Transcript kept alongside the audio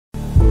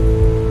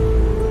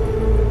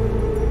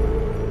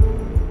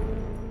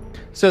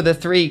So the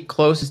three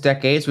closest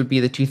decades would be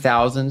the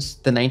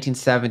 2000s, the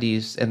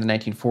 1970s, and the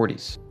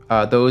 1940s.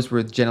 Those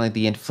were generally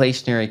the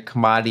inflationary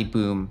commodity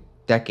boom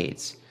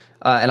decades.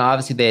 And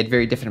obviously they had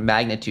very different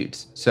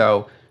magnitudes.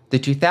 So the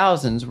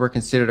 2000s were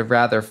considered a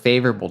rather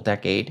favorable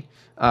decade.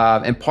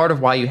 And part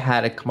of why you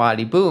had a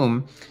commodity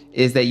boom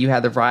is that you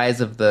had the rise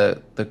of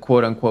the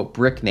quote unquote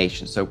BRIC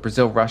nations. So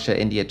Brazil, Russia,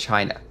 India,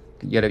 China.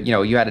 You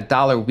had a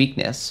dollar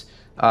weakness.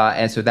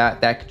 And so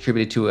that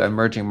contributed to an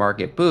emerging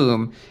market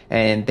boom.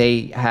 And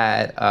they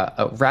had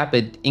a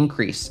rapid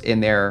increase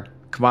in their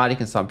commodity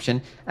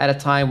consumption at a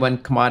time when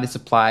commodity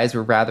supplies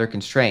were rather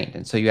constrained.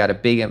 And so you had a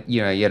big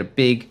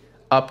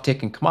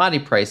uptick in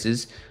commodity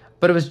prices,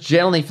 but it was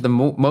generally for the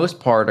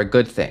most part a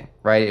good thing,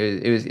 right?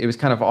 It was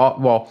kind of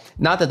well,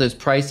 not that those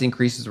price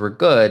increases were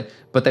good,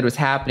 but that it was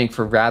happening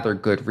for rather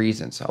good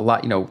reasons. A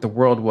lot, the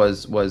world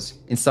was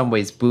in some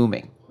ways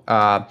booming.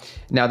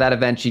 Now that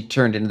eventually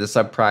turned into the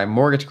subprime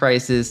mortgage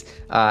crisis,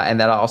 and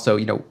that also,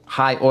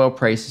 high oil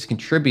prices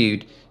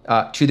contribute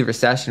to the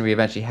recession we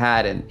eventually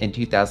had in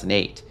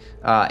 2008.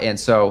 And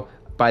so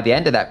by the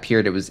end of that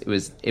period, it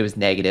was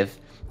negative.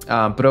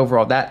 But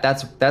overall,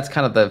 that's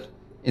kind of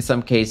in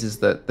some cases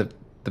the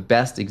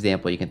best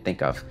example you can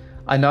think of.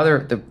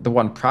 The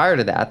one prior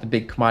to that, the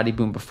big commodity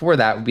boom before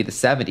that, would be the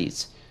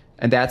 70s,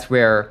 and that's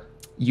where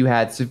you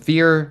had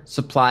severe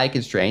supply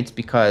constraints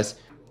because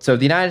the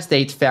United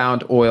States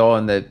found oil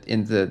in the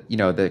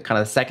kind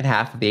of the second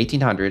half of the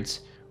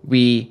 1800s.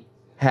 We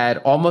had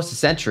almost a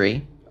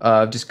century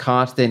of just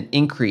constant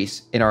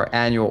increase in our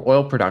annual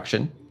oil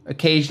production.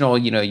 Occasional,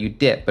 you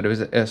dip, but it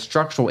was a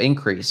structural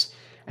increase.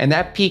 And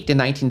that peaked in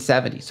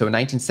 1970. So in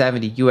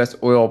 1970, U.S.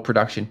 oil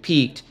production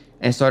peaked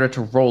and started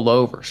to roll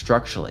over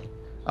structurally.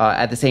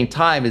 At the same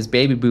time as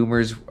baby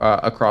boomers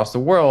across the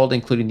world,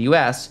 including the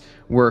U.S.,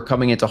 were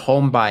coming into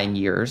home buying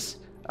years.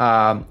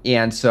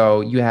 And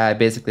so you had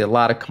basically a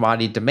lot of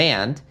commodity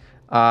demand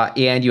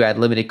and you had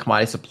limited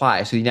commodity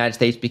supply. So the United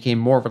States became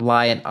more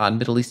reliant on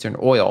Middle Eastern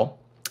oil.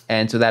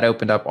 And so that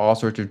opened up all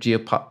sorts of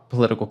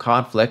geopolitical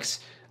conflicts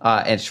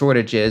and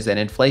shortages and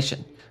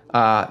inflation.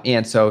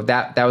 And so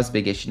that was a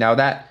big issue. Now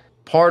that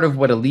part of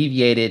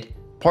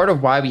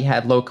why we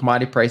had low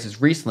commodity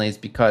prices recently is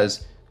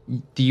because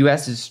the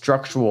U.S.'s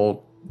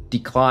structural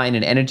decline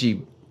in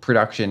energy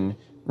production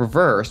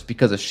reversed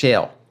because of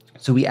shale.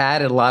 So we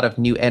added a lot of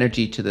new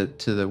energy to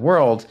the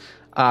world.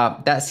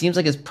 That seems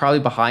like it's probably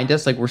behind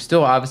us. Like we're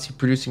still obviously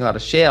producing a lot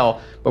of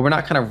shale, but we're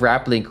not kind of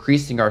rapidly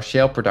increasing our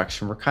shale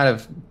production. We're kind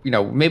of,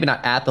 maybe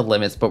not at the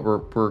limits, but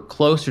we're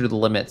closer to the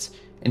limits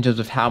in terms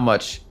of how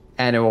much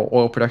annual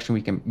oil production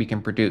we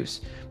can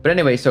produce. But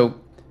anyway, so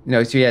you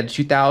had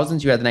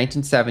 2000s, you had the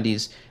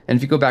 1970s, and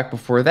if you go back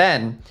before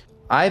then,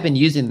 I've been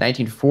using the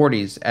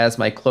 1940s as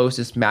my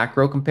closest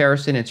macro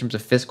comparison in terms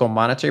of fiscal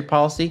monetary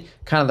policy.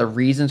 Kind of the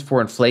reasons for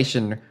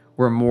inflation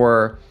were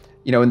more,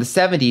 in the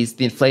 70s,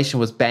 the inflation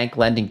was bank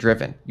lending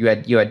driven. You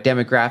had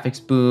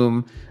demographics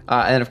boom,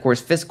 and then of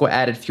course fiscal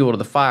added fuel to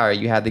the fire.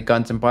 You had the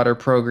guns and butter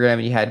program,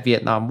 and you had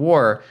Vietnam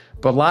War,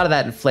 but a lot of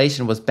that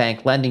inflation was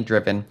bank lending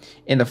driven.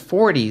 In the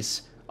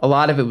 40s, a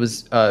lot of it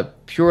was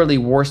purely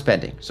war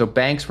spending. So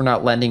banks were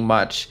not lending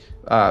much.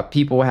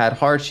 People had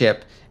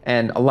hardship.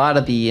 And a lot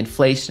of the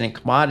inflation and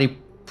commodity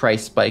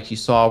price spikes you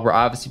saw were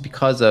obviously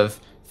because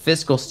of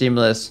fiscal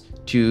stimulus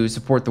to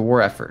support the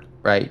war effort,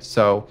 right?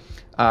 So,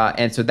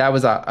 and so that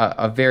was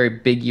a very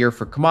big year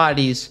for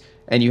commodities.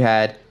 And you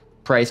had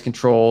price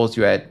controls,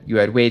 you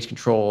had wage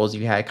controls,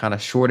 you had kind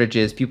of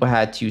shortages. People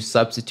had to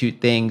substitute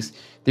things.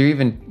 They're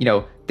even,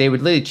 they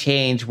would literally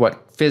change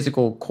what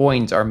physical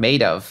coins are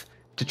made of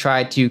to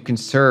try to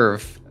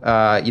conserve,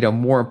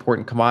 more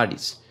important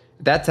commodities.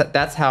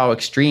 That's how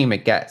extreme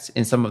it gets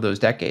in some of those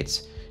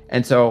decades.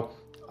 And so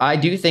I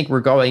do think we're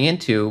going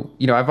into,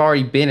 I've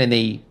already been in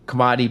the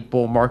commodity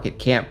bull market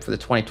camp for the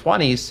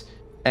 2020s.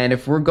 And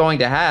if we're going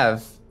to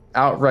have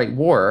outright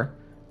war,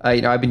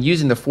 I've been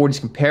using the 40s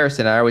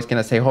comparison. I always kind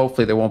of say,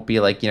 hopefully there won't be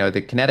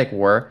the kinetic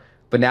war.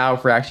 But now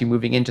if we're actually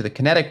moving into the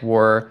kinetic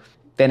war,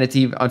 then it's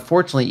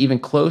unfortunately even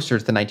closer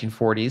to the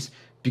 1940s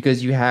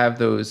because you have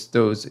those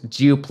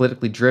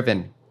geopolitically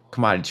driven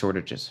commodity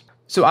shortages.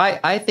 So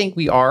I think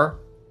we are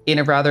in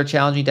a rather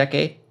challenging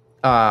decade.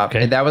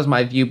 Okay. And that was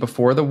my view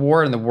before the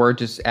war, and the war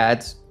just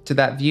adds to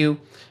that view.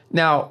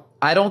 Now,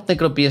 I don't think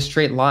it'll be a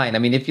straight line. I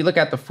mean, if you look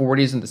at the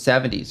 40s and the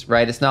 70s,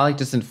 right, it's not like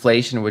this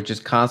inflation was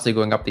just constantly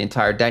going up the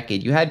entire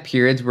decade. You had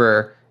periods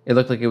where it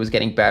looked like it was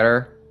getting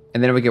better,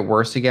 and then it would get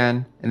worse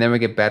again, and then it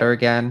would get better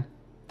again,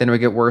 then it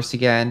would get worse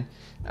again.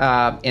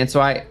 And so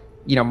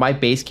my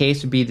base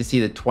case would be to see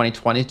the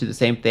 2020s do the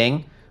same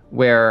thing,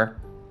 where,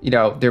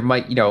 there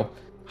might,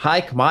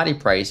 high commodity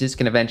prices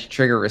can eventually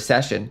trigger a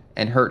recession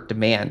and hurt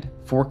demand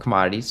for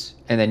commodities.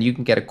 And then you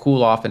can get a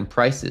cool off in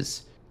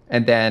prices,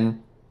 and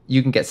then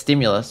you can get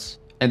stimulus,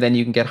 and then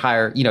you can get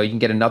higher, you can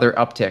get another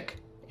uptick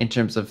in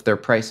terms of their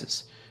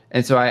prices.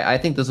 And so I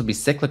think this will be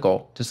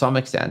cyclical to some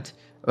extent,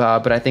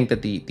 but I think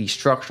that the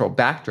structural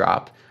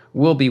backdrop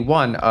will be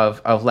one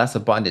of less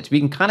abundance. We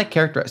can kind of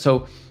characterize,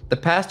 so the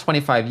past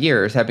 25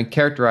 years have been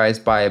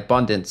characterized by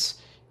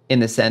abundance in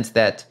the sense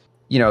that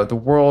the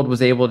world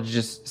was able to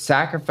just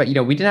sacrifice, we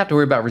didn't have to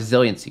worry about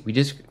resiliency. We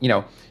just,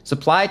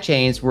 supply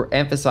chains were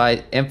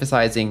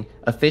emphasizing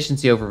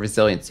efficiency over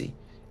resiliency.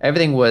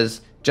 Everything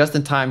was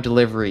just-in-time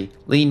delivery,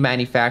 lean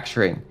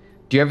manufacturing,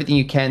 do everything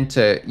you can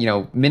to,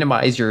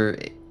 minimize your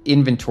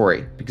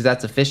inventory because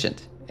that's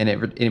efficient and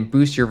it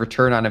boosts your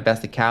return on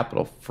invested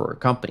capital for a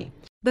company.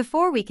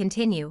 Before we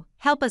continue,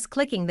 help us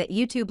clicking that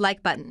YouTube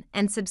like button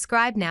and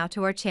subscribe now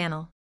to our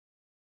channel.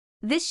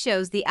 This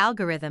shows the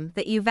algorithm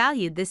that you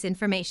valued this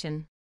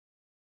information.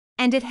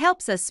 And it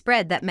helps us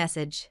spread that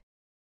message.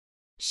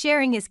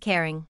 Sharing is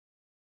caring.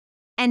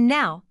 And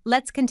now,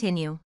 let's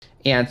continue.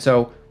 And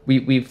so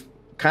we've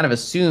kind of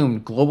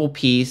assumed global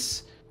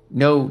peace,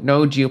 no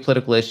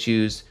geopolitical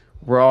issues,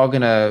 we're all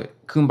gonna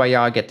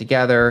kumbaya, get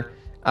together.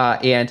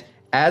 And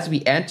as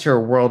we enter a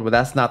world where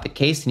that's not the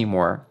case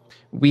anymore,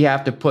 we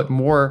have to put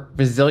more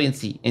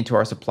resiliency into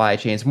our supply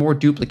chains, more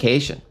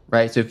duplication,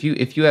 right? So if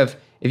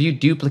you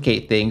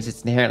duplicate things,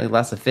 it's inherently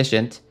less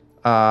efficient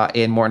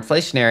and more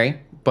inflationary,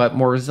 but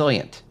more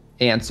resilient.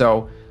 And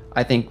so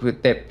I think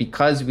that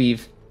because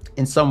we've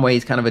in some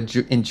ways kind of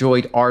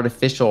enjoyed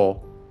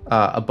artificial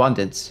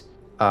abundance,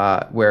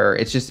 where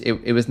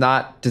it was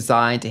not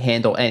designed to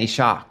handle any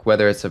shock,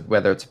 whether it's a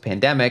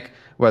pandemic,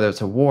 whether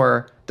it's a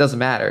war, doesn't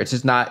matter. It's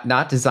just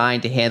not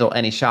designed to handle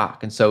any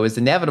shock. And so it was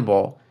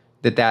inevitable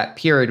that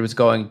period was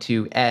going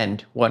to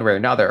end one way or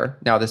another.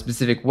 Now, the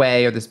specific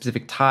way or the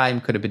specific time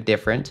could have been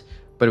different,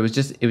 but it was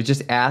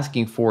just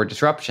asking for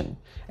disruption.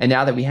 And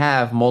now that we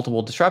have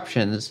multiple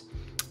disruptions,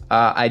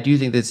 I do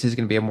think this is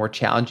going to be a more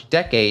challenging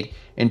decade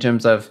in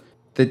terms of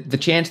the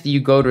chance that you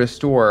go to a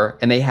store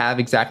and they have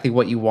exactly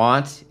what you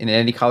want in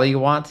any color you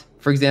want,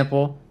 for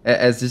example,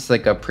 as just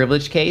like a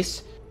privilege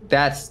case,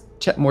 that's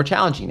more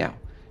challenging now.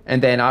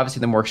 And then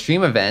obviously the more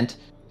extreme event,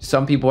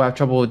 some people have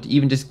trouble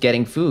even just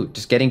getting food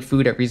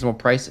at reasonable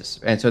prices.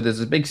 And so there's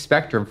a big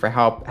spectrum for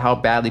how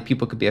badly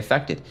people could be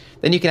affected.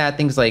 Then you can add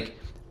things like,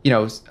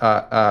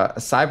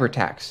 cyber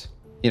attacks,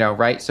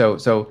 right?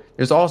 So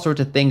there's all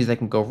sorts of things that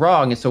can go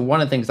wrong. And so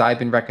one of the things I've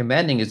been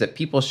recommending is that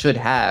people should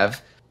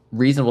have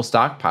reasonable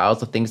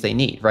stockpiles of things they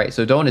need, right?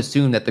 So don't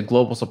assume that the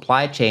global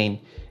supply chain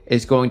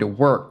is going to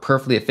work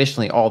perfectly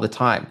efficiently all the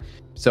time.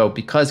 So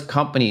because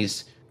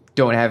companies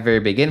don't have very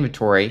big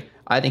inventory,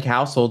 I think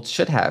households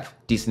should have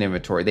decent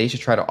inventory. They should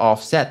try to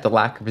offset the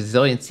lack of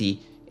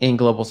resiliency in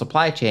global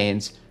supply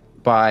chains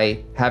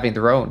by having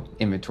their own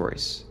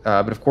inventories.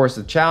 But of course,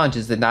 the challenge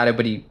is that not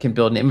everybody can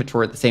build an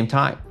inventory at the same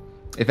time.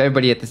 If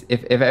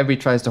everybody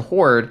tries to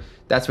hoard,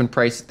 that's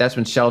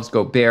when shelves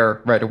go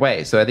bare right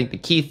away. So I think the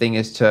key thing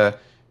is to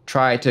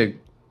try to,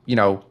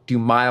 do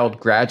mild,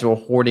 gradual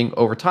hoarding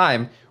over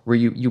time, where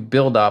you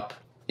build up,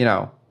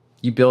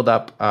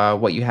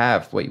 what you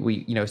have, so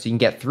you can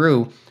get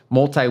through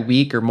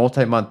multi-week or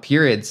multi-month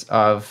periods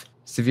of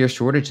severe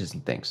shortages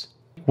and things.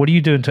 What are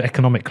you doing to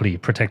economically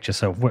protect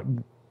yourself?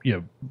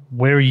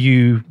 Where are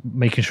you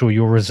making sure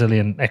you're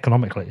resilient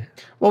economically?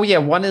 Well, yeah,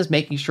 one is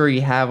making sure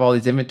you have all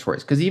these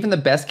inventories, because even the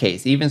best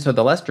case,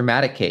 the less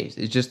dramatic case,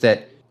 is just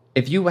that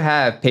if you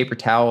have paper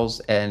towels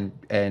and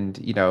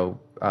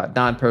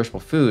non-perishable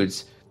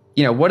foods,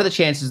 what are the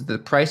chances that the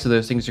price of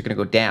those things are going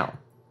to go down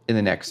in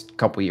the next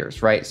couple of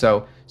years, right?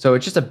 So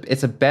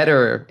it's a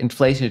better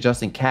inflation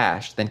adjusting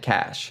cash than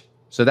cash.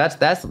 So that's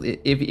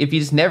if you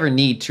just never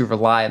need to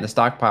rely on the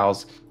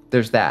stockpiles,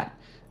 there's that.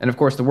 And of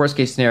course, the worst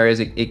case scenario is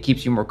it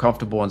keeps you more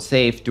comfortable and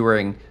safe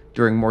during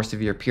more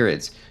severe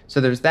periods.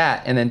 So there's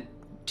that. And then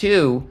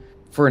two,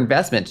 for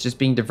investments, just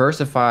being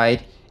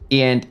diversified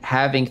and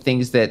having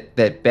things that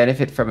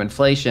benefit from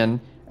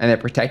inflation and that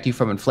protect you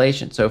from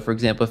inflation. So for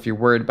example, if you're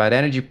worried about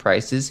energy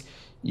prices,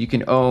 you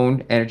can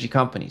own energy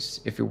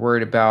companies. If you're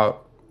worried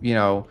about,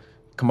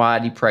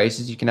 commodity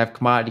prices, you can have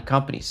commodity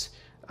companies.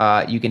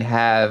 You can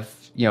have,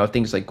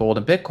 things like gold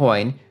and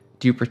Bitcoin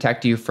to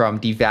protect you from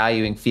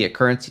devaluing fiat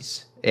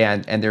currencies.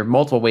 And there are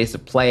multiple ways to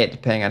play it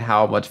depending on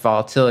how much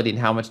volatility and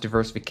how much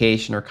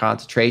diversification or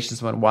concentration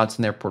someone wants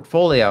in their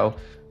portfolio.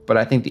 But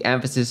I think the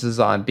emphasis is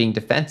on being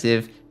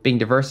defensive, being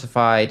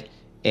diversified,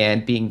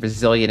 and being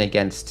resilient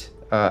against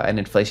an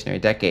inflationary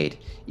decade.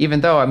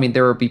 Even though,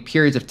 there will be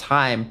periods of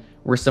time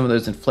where some of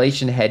those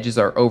inflation hedges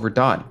are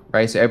overdone,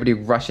 right? So everybody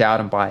rush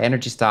out and buy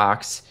energy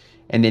stocks,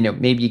 and then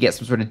maybe you get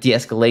some sort of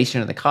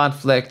de-escalation in the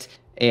conflict,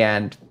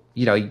 and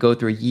you go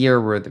through a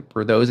year where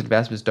those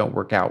investments don't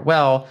work out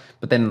well.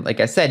 But then, like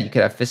I said, you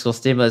could have fiscal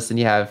stimulus, and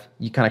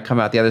you kind of come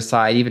out the other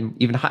side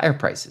even higher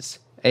prices.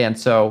 And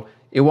so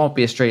it won't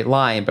be a straight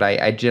line, but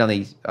I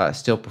generally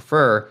still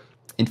prefer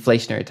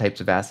inflationary types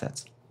of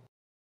assets.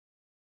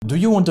 Do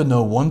you want to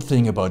know one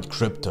thing about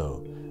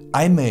crypto?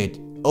 I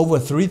made over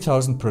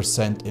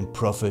 3,000% in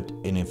profit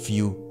in a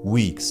few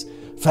weeks.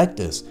 Fact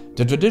is,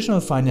 the traditional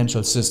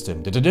financial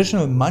system, the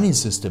traditional money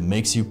system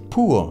makes you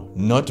poor,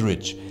 not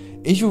rich.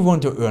 If you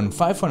want to earn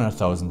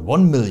 $500,000,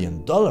 $1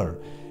 million,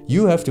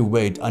 you have to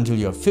wait until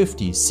you're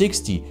 50,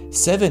 60,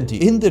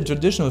 70. In the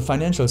traditional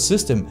financial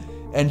system,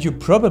 and you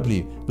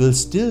probably will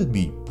still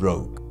be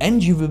broke.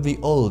 And you will be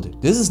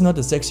old. This is not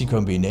a sexy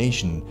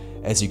combination,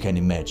 as you can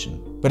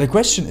imagine. But the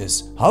question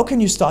is, how can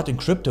you start in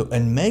crypto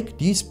and make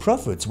these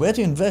profits? Where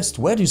to invest?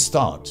 Where to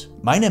start?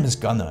 My name is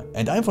Gunnar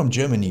and I'm from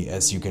Germany,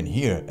 as you can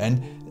hear,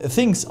 and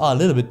things are a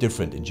little bit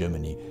different in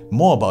Germany.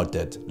 More about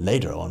that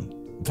later on.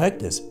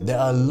 Fact is, there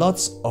are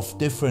lots of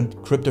different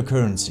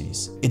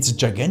cryptocurrencies. It's a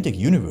gigantic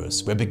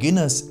universe where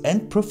beginners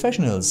and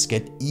professionals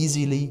get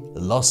easily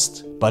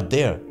lost. But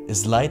there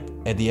is light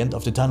at the end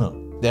of the tunnel.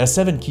 There are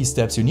 7 key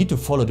steps you need to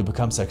follow to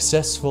become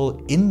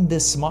successful in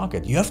this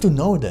market. You have to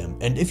know them,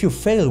 and if you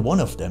fail one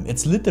of them,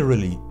 it's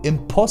literally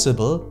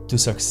impossible to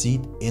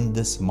succeed in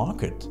this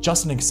market.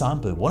 Just an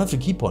example, one of the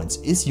key points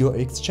is your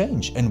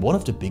exchange, and one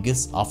of the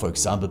biggest are, for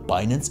example,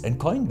 Binance and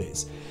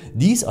Coinbase.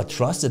 These are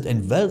trusted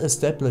and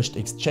well-established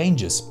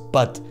exchanges,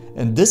 but,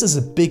 and this is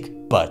a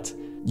big but,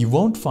 you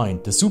won't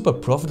find the super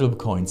profitable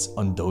coins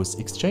on those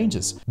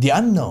exchanges. The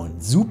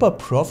unknown super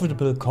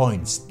profitable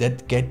coins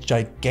that get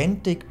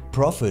gigantic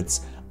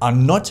profits are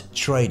not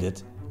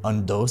traded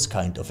on those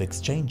kind of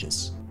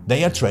exchanges.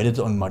 They are traded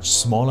on much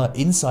smaller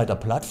insider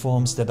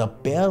platforms that are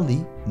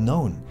barely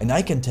known. And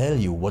I can tell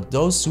you what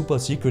those super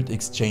secret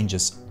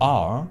exchanges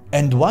are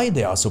and why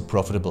they are so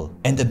profitable.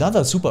 And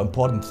another super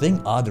important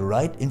thing are the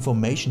right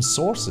information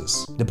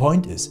sources. The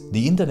point is,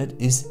 the internet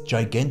is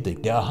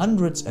gigantic. There are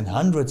hundreds and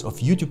hundreds of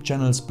YouTube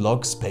channels,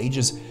 blogs,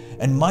 pages,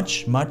 and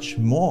much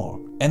more.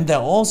 And there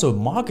are also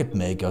market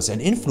makers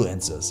and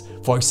influencers.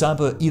 For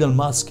example, Elon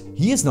Musk,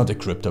 he is not a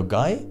crypto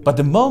guy, but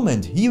the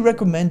moment he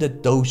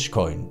recommended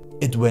Dogecoin,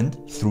 it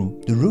went through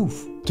the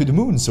roof, to the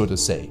moon, so to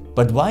say.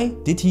 But why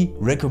did he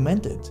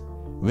recommend it?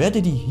 Where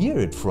did he hear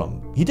it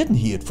from? He didn't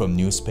hear it from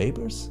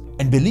newspapers.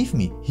 And believe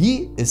me,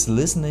 he is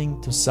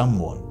listening to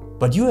someone.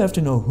 But you have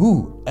to know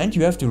who, and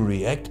you have to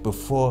react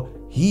before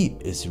he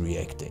is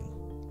reacting.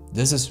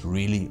 This is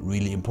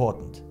really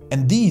important.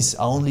 And these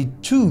are only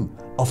 2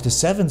 of the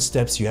 7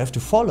 steps you have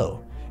to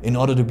follow in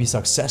order to be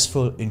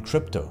successful in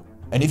crypto.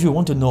 And if you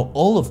want to know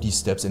all of these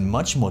steps in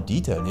much more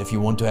detail, and if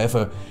you want to have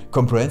a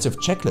comprehensive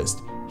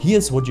checklist,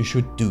 here's what you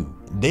should do.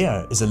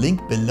 There is a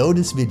link below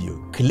this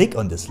video. Click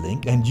on this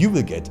link and you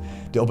will get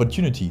the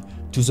opportunity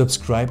to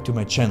subscribe to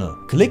my channel.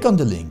 Click on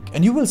the link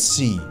and you will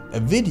see a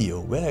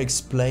video where I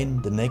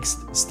explain the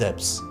next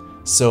steps.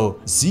 So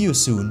see you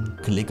soon.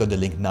 Click on the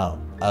link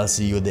now. I'll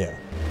see you there.